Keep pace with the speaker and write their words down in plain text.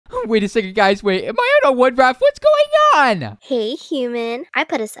Wait a second, guys. Wait, am I on a one raft? What's going on? Hey, human. I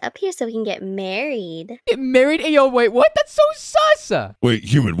put us up here so we can get married. Get married? Hey, yo, wait, what? That's so sus. Wait,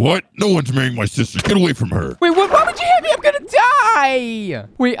 human, what? No one's marrying my sister. Get away from her. Wait, what? Why would you hit me? I'm gonna die.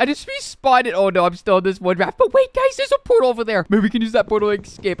 Wait, I just respawned it. Oh, no, I'm still in this one raft. But wait, guys, there's a portal over there. Maybe we can use that portal to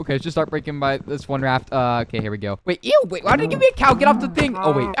escape. Okay, let's just start breaking by this one raft. Okay, here we go. Wait, ew, wait, why did it give me a cow? Get off the thing.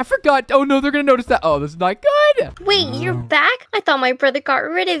 Oh, wait, I forgot. Oh, no, they're gonna notice that. Oh, this is not good. Wait, you're back? I thought my brother got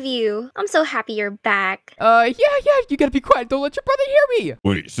rid of you. I'm so happy you're back. Yeah, you gotta be quiet. Don't let your brother hear me.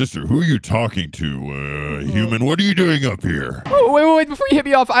 Wait, sister, who are you talking to? Human, what are you doing up here? Oh, wait, before you hit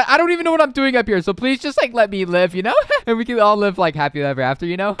me off, I don't even know what I'm doing up here, so please just, like, let me live, you know? And we can all live, like, happy ever after,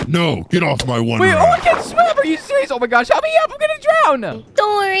 you know? No, get off my one Wait, oh, raft. I can't swim! Are you serious? Oh my gosh, help me up! I'm gonna drown!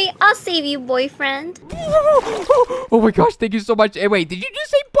 Don't worry, I'll save you, boyfriend. Oh my gosh, thank you so much. Hey, wait, did you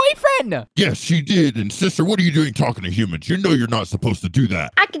just say boyfriend? Yes, she did. And sister, what are you doing talking to humans? You know you're not supposed to do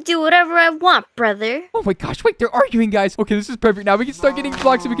that. I can do whatever I want, brother. Oh my gosh, wait, they're arguing, guys. Okay, this is perfect. Now we can start getting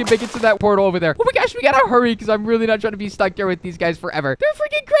blocks so we can make it to that portal over there. Oh my gosh, we gotta hurry because I'm really not trying to be stuck here with these guys forever. They're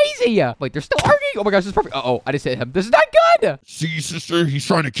freaking crazy. Wait, they're still arguing? Oh my gosh, this is perfect. Uh-oh, I just hit him. This is not good. See, sister, he's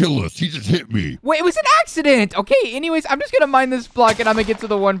trying to kill us. He just hit me. Wait, it was an accident. Okay, anyways, I'm just gonna mine this block and I'm gonna get to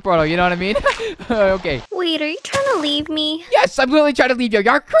the one portal. You know what I mean? Okay. Wait, are you trying to leave me? Yes, I'm literally trying to leave you.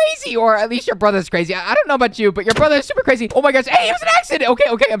 You're crazy, or at least your brother's crazy. I don't know about you, but your brother is super crazy. Oh my gosh. Hey, it was an accident.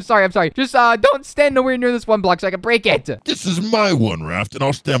 Okay, I'm sorry. Just don't stand nowhere near this one block so I can break it. This is my one raft, and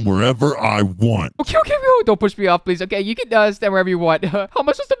I'll stand wherever I want. Okay, don't push me off, please. Okay, you can stand wherever you want. How am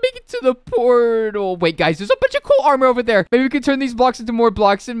I supposed to make it to the portal? Wait, guys, there's a bunch of cool armor over there. Maybe we can turn these blocks into more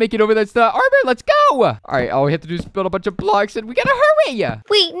blocks and make it over. That's the armor. Let's go. All right, all we have to do is build a bunch of blocks, and we gotta hurry.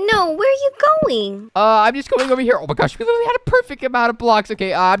 Wait, no, where are you going? I'm just going over here. Oh my gosh, we literally had a perfect amount of blocks.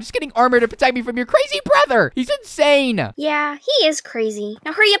 Okay, I'm just getting armor to protect me from your crazy brother. He's insane. Yeah, he is crazy.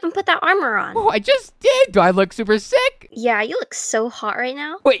 Now hurry up and put that armor on. Oh, I just did. Do I look super sick? Yeah, you look so hot right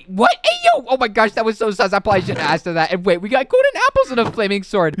now. Wait, what? Hey, yo! Oh my gosh, that was so sus. I probably shouldn't have asked her that. And wait, we got golden apples and a flaming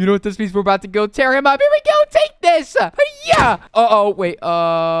sword. You know what this means? We're about to go tear him up. Here we go. Take this. Yeah. Uh-oh, wait. Wait,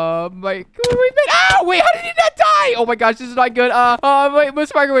 ow! Wait, how did he not die? Oh my gosh, this is not good. Wait,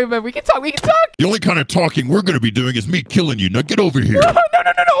 Miss Microwave Man, we can talk. The only kind of talking we're going to be doing is me killing you. Now get over here. No.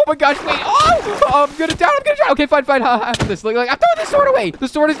 Oh my gosh, wait. Oh, I'm gonna drown. Okay, fine. This. Look, I'm throwing the sword away. The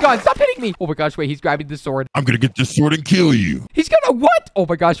sword is gone. Stop hitting me. Oh my gosh, wait. He's grabbing the sword. I'm going to get this sword and kill you. He's gonna what? Oh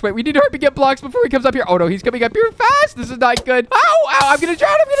my gosh, wait. We need to hurry and get blocks before he comes up here. Oh no, he's coming up here fast. This is not good. Ow, I'm gonna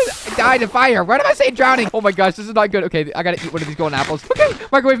drown. I'm gonna die to fire. Why did I say drowning? Oh my gosh, this is not good. Okay, I gotta eat one of these golden apples. Okay,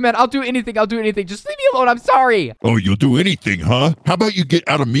 Microwave Man, I'll do anything. Just leave me alone. I'm sorry. Oh, you'll do anything, huh? How about you get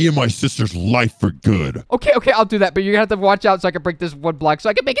out of me and my sister's life for good? Okay, I'll do that. But you're gonna have to watch out so I can break this one block so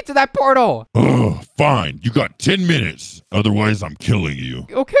I can make it to that portal. Oh, fine. You got 10 minutes. Otherwise, I'm killing you.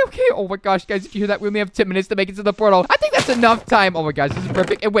 Okay. Oh my gosh, guys, if you hear that, we only have 10 minutes to make it to the portal. I think that's enough time. Oh my gosh, this is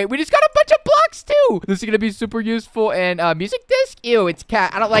perfect. And wait, we just got a bunch of blocks too. This is gonna be super useful. And music disc? Ew, it's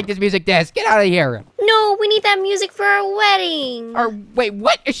cat. I don't like this music disc. Get out of here. No, we need that music for our wedding. Wait,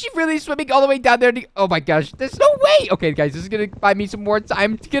 what? Is she really swimming all the way down there? Oh my gosh, there's no way. Okay, guys, this is gonna buy me some more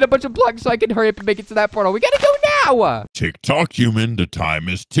time to get a bunch of blocks so I can hurry up and make it to that portal. We gotta go now. Tick-tock, human. The time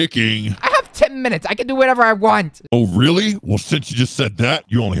is ticking. I have 10 minutes. I can do whatever I want. Oh, really? Well, since you just said that,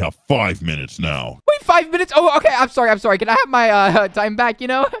 you only have 5 minutes now. Wait, 5 minutes? Oh, okay. I'm sorry. Can I have my time back, you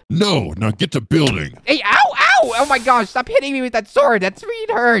know? No, now get to building. Hey, ow! Oh my gosh, stop hitting me with that sword. That's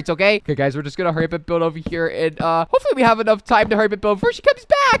really hurts, okay? Okay, guys, we're just gonna hurry up and build over here. And hopefully we have enough time to hurry up and build before she comes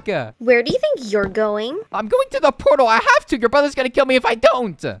back. Where do you think you're going? I'm going to the portal. I have to. Your brother's gonna kill me if I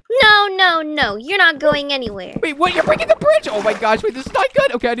don't. No. You're not going anywhere. Wait, what? You're breaking the bridge? Oh my gosh, wait, this is not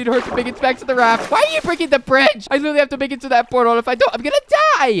good. Okay, I need to hurry to make it back to the raft. Why are you breaking the bridge? I literally have to make it to that portal. If I don't, I'm gonna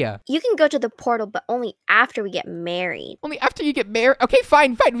die. You can go to the portal, but only after we get married. Only after you get married? Okay,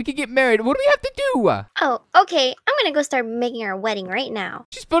 fine. We can get married. What do we have to do? Oh, okay. I'm gonna go start making our wedding right now.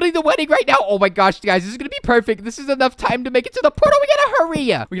 She's building the wedding right now. Oh my gosh, guys, this is gonna be perfect. This is enough time to make it to the portal. We gotta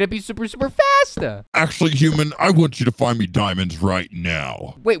hurry. We gotta be super fast. Actually, human, I want you to find me diamonds right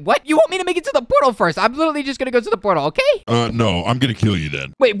now. Wait, what? You want me to make it to the portal first? I'm literally just gonna go to the portal, okay? No, I'm gonna kill you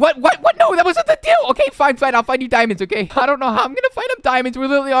then. Wait, what? No, that wasn't the deal. Okay, fine. I'll find you diamonds, okay? I don't know how I'm gonna find them diamonds. We're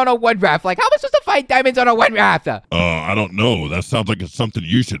literally on a one raft. Like, how am I supposed to find diamonds on a one raft? I I don't know. That sounds like it's something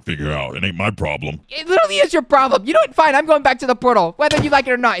you should figure out. It ain't my problem. It literally is your problem. You know what? Fine, I'm going back to the portal, whether you like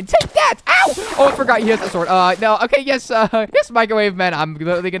it or not. And take that! Ow! Oh, I forgot he has the sword. No. Okay, yes, Microwave Man. I'm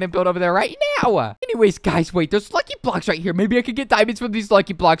literally gonna build over there right now. Anyways, guys, wait. There's lucky blocks right here. Maybe I could get diamonds from these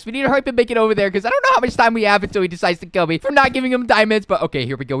lucky blocks. We need to hurry up and make it over there because I don't know how much time we have until he decides to kill me for not giving him diamonds. But okay,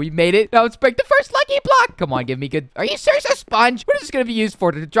 here we go. We made it. Now let's break the first lucky block. Come on, give me good. Are you serious? A sponge? What is this gonna be used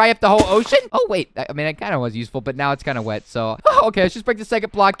for? To dry up the whole ocean? Oh, wait. I mean, it kind of was useful, but now it's kind of wet. So, okay, let's just break the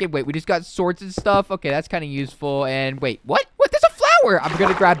second block. And wait, we just got swords and stuff. Okay, that's kind of useful. And wait, what? What? There's a flower. I'm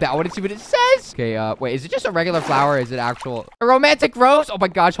gonna grab that. I want to see what it says. Okay, wait, is it just a regular flower? Is it actual a romantic rose? Oh my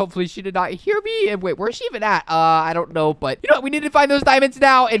gosh, hopefully she did not hear me. And wait, where's she even at? I don't know, but you know what? We need to find those diamonds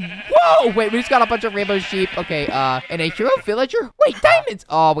now. And whoa, wait, we just got a bunch of rainbow sheep. Okay, and a hero villager. Wait, diamonds.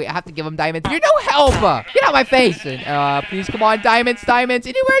 Oh, wait, I have to give him diamonds. You're no help. Get out my face. And please, come on, diamonds, diamonds.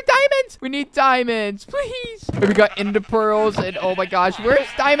 Anywhere, diamonds. We need diamonds, please. Wait, we got ender pearls, and oh my gosh, where's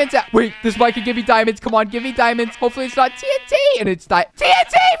diamonds at? Wait, this mic can give me diamonds. Come on, give me diamonds. Hopefully it's not TNT, and it's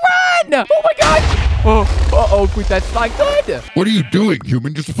TNT. Run! Oh my gosh. Oh, quick, that's not good. What are you doing,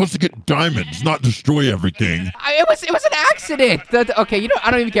 human? You're supposed to get diamonds, not destroy everything. It was an accident. Okay, you know,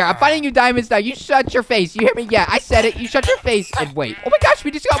 I don't even care. I'm finding you diamonds now. You shut your face. You hear me? Yeah, I said it. You shut your face. And wait. Oh my gosh,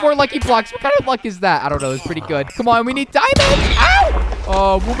 we just got more lucky blocks. What kind of luck is that? I don't know. It's pretty good. Come on, we need diamonds. Ow!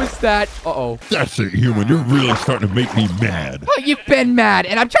 Oh, what was that? Uh-oh. That's it, human. You're really starting to make me mad. Oh, you've been mad.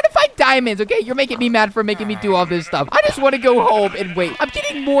 And I'm trying to find diamonds, okay? You're making me mad for making me do all this stuff. I just want to go home and wait. I'm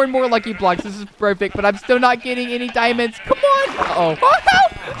getting more and more lucky blocks. This is perfect, but I'm still not getting any diamonds. Come on. Uh-oh. Oh,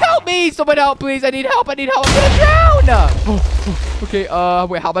 help! Help me! Someone help, please. I need help. I need help. I'm gonna drown. Okay,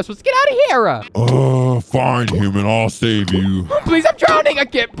 wait, how am I supposed to get out of here? Fine, human. I'll save you. Please, I'm drowning. I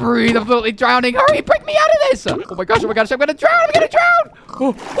can't breathe. I'm literally drowning. Hurry, break me out of this. Oh my gosh, I'm gonna drown. I'm gonna drown.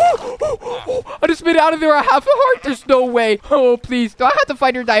 I just made it out of there a half a heart. There's no way. Oh, please. Do I have to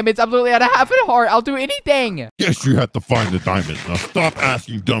find your diamonds? I'm literally at a half a heart. I'll do anything. Yes, you have to find the diamonds. Now stop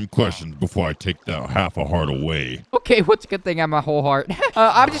asking dumb questions before I take that half a heart away. Okay, what's a good thing? I'm a whole heart.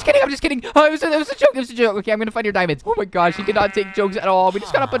 I'm just kidding. Oh, it was a joke. It was a joke. Okay, I'm gonna find your diamonds. Oh my gosh, you cannot take jokes at all. We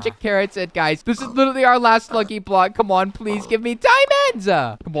just got a bunch of carrots, and guys, this is literally our last lucky block. Come on, please give me diamonds.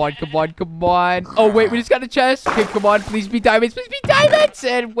 Come on. Oh, wait, we just got a chest. Okay, come on, please be diamonds. Please be diamonds.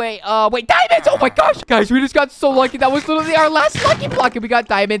 And wait, diamonds. Oh my gosh, guys, we just got so lucky. That was literally our last lucky block, and we got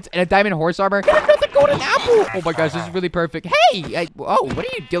diamonds and a diamond horse armor and another golden apple. Oh my gosh, this is really perfect. Hey, oh, what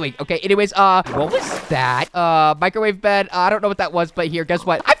are you doing? Okay, anyways, what was that? Microwave bed. I don't know what that was, but here, guess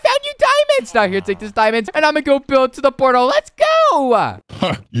what? I found you diamonds. Now here, take this diamonds, and I'm gonna go build to the portal. Let's go.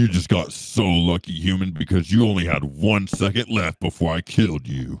 You just got so lucky, human, because you only had 1 second left before I killed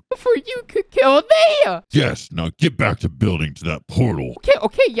you. Before you could kill me? Yes, now get back to building to that portal.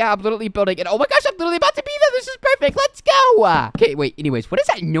 Okay, yeah, I'm literally building it. Oh my gosh, I'm literally about to be there. This is perfect. Let's go. Okay, wait, anyways, what is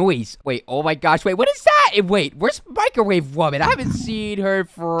that noise? Wait, oh my gosh, wait, what is that? And wait, where's Microwave Woman? I haven't seen her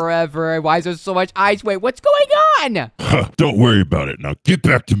forever. Why is there so much ice? Wait, what's going on? Don't worry about it. Now get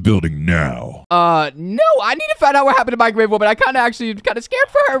back to building now. No, I need to find out what happened to Microwave Woman. I kind of scared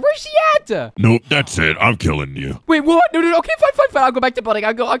for her. Where's she at? Nope, that's it. I'm killing you. Wait, what? No. Okay, fine. I'll go back to building.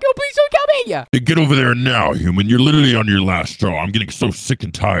 I'll go. Please don't kill me. Hey, get over there now, human. You're literally on your last straw. I'm getting so sick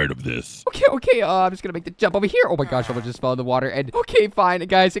and tired of this. Okay. I'm just gonna make the jump over here. Oh my gosh, I just fell in the water. And okay, fine,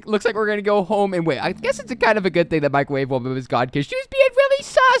 guys. It looks like we're gonna go home. And wait, I guess it's a kind of a good thing that Microwave Woman was gone because she was being really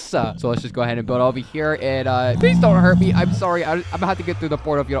sus. So let's just go ahead and build over here. And please don't hurt me. I'm sorry. I'm gonna have to get through the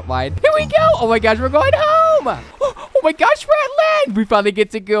portal if you don't mind. Here we go. Oh my gosh, we're going home. Oh my gosh, we're at land. We finally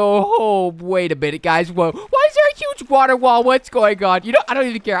get to go home. Wait a minute, guys. Whoa. Why is there a huge water wall? What's going on? You know, I don't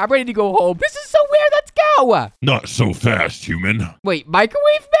even care. I'm ready to go home. This is so weird. Let's go. Not so fast, human. Wait,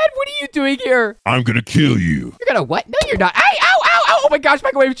 Microwave Man? What are you doing here? I'm gonna kill you. You're gonna what? No, you're not. Hey, ow. Oh my gosh,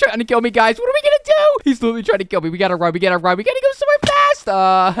 Microwave's trying to kill me, guys. What are we gonna do? He's literally trying to kill me. We gotta run. We gotta go somewhere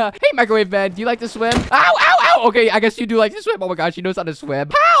fast. Hey, Microwave Man, do you like to swim? Ow. Okay, I guess you do like to swim. Oh my gosh, he knows how to swim.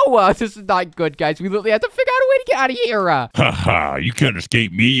 How? This is not good, guys. We literally have to figure out a way to get out of here. Haha, you can't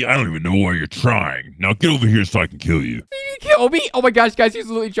escape me. I don't even know why you're trying. Now get over here so I can kill you. You kill me? Oh my gosh, guys, he's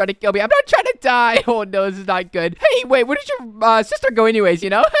literally trying to kill me. I'm not trying to die. Oh no, this is not good. Hey, wait, where did your sister go anyways, you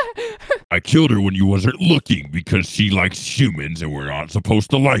know? I killed her when you wasn't looking because she likes humans and we're not supposed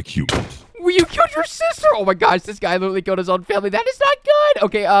to like humans. Well, you killed your sister. Oh my gosh, this guy literally killed his own family. That is not good.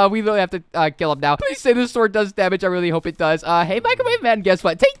 Okay, we literally have to kill him now. Please say this sword does damage. I really hope it does. Hey, Microwave Man, guess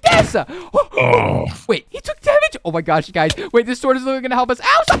what? Take this. Wait, he took damage. Oh my gosh, guys. Wait, this sword is literally gonna help us.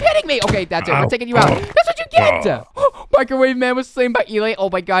 Ow, stop hitting me. Okay, that's it. We're taking you out. That's what you get. Microwave Man was slain by Elaine. Oh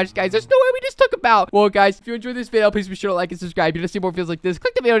my gosh, guys. There's no way we just took him out. Well, guys, if you enjoyed this video, please be sure to like and subscribe. If you want to see more videos like this,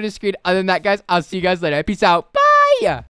 click the video on the screen. Other than that, guys, I'll see you guys later. Peace out. Bye.